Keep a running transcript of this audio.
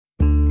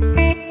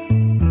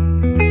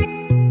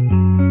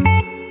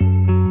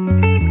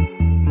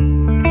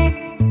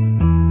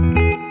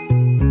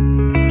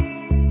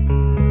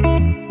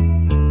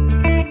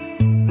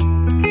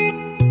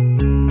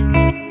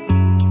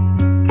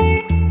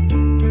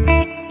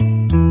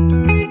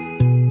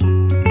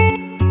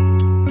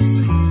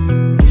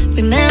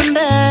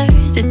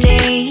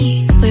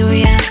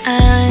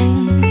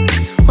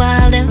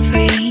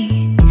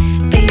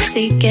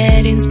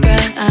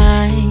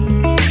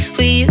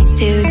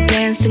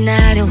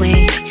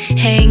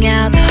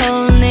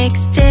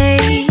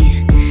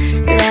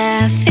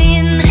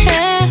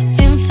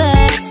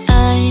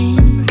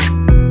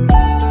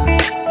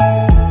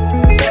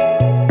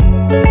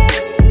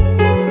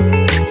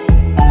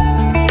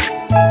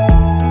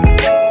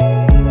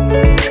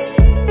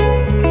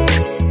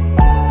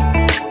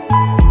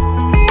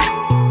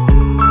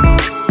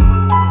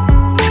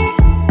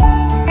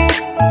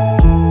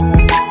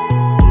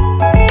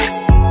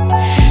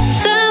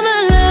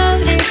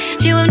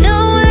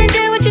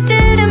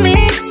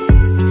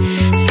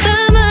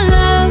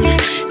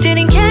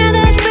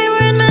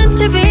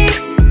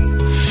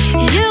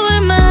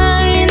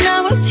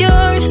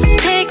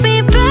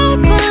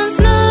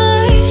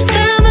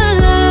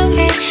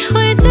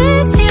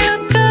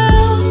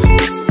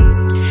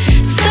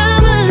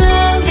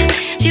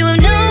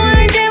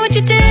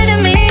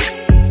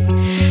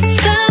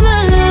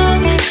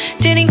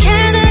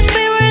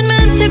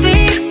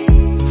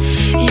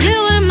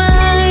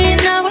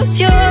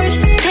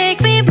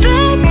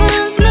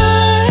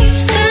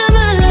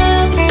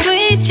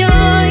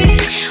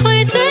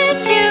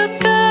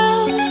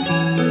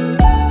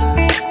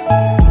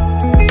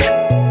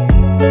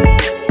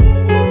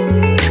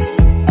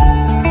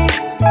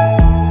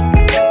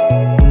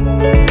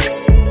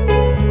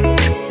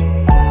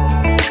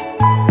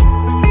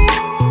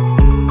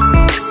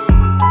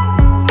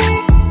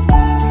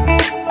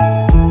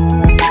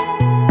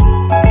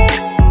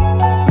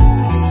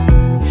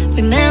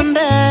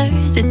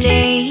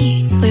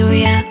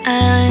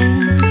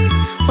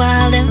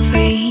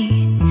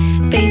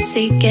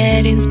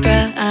getting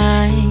sprung.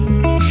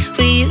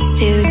 We used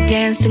to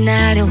dance the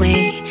night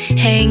away,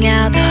 hang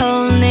out the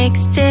whole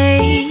next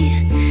day,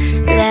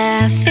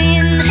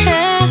 laughing,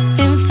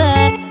 having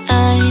fun.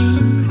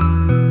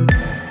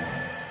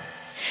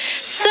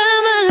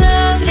 Summer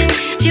love,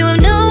 you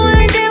have no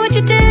idea what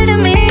you did to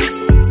me.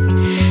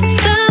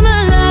 Summer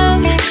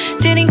love,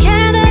 didn't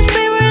care that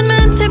we weren't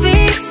meant to be.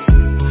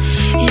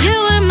 You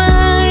were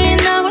mine,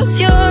 I was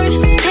yours.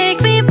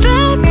 Take me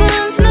back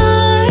once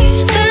more.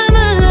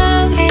 Summer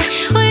love,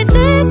 where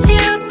did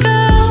you go?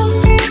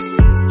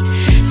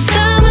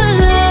 Summer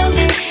love,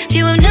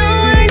 you have no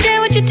idea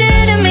what you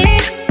did to me.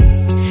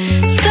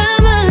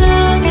 Summer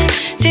love,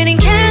 didn't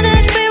care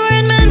that we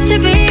weren't meant to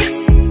be.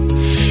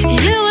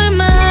 You were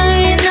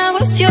mine, I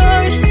was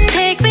yours.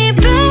 Take me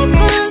back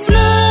once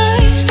more.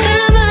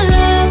 Summer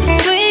love,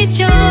 sweet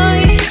joy,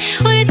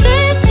 where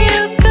did you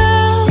go?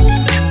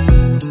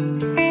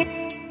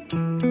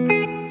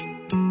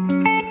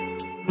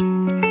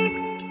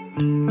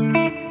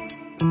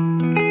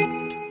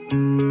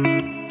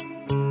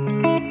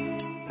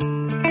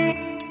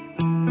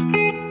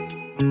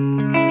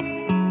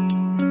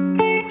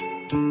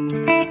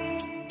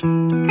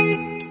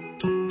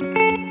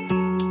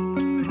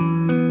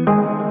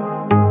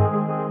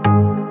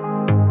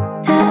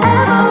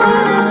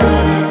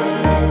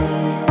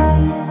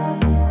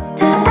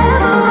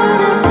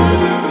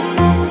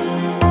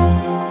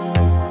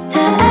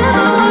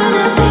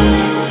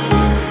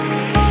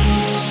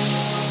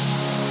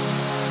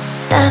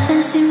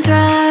 Nothing seems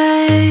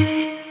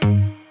right,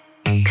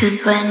 'cause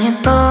when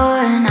you're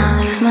born I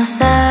lose my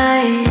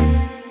sight.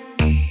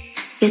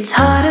 It's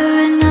harder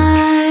at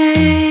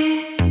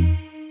night,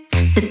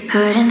 the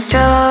curtain's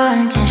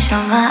drawn, can't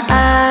show my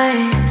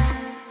eyes.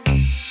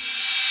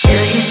 Do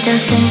you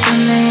still think of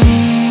me?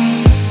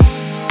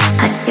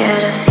 I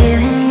get a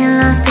feeling you're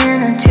lost in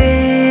a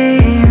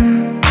dream.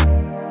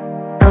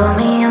 Told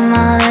me I'm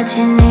all that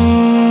you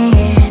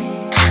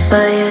need,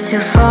 but you're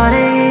too far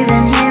to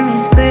even hear me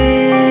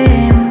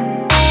scream.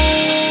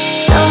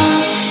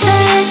 Don't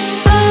let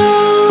go,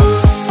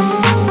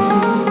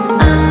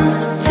 I'm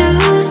too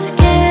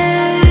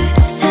scared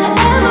to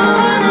ever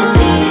wanna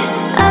be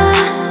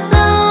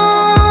alone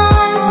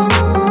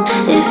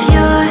if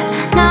you're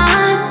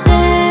not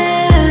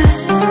there.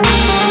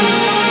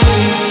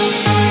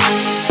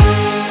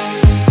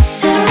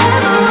 To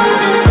ever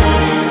wanna be,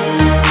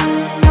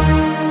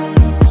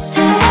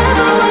 to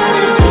ever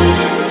wanna be,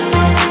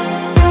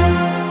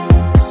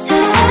 to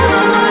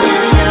ever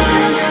if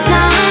you're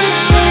not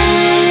there.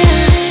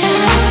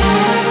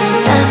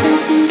 Nothing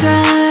seems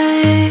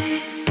right,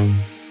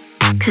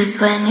 'cause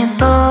when you're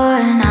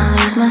born I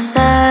lose my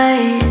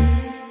sight.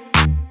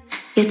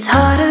 It's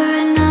harder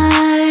at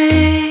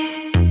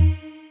night,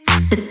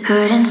 the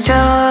curtain's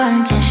drawn,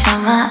 can't show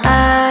my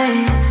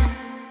eyes.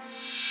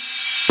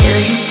 Do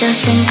you still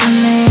think of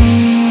me?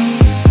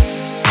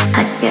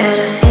 I get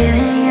a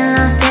feeling you're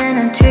lost in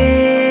a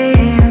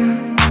dream.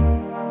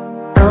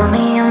 Told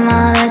me I'm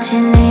all that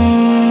you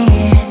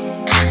need,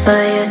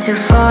 but you're too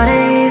far to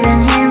even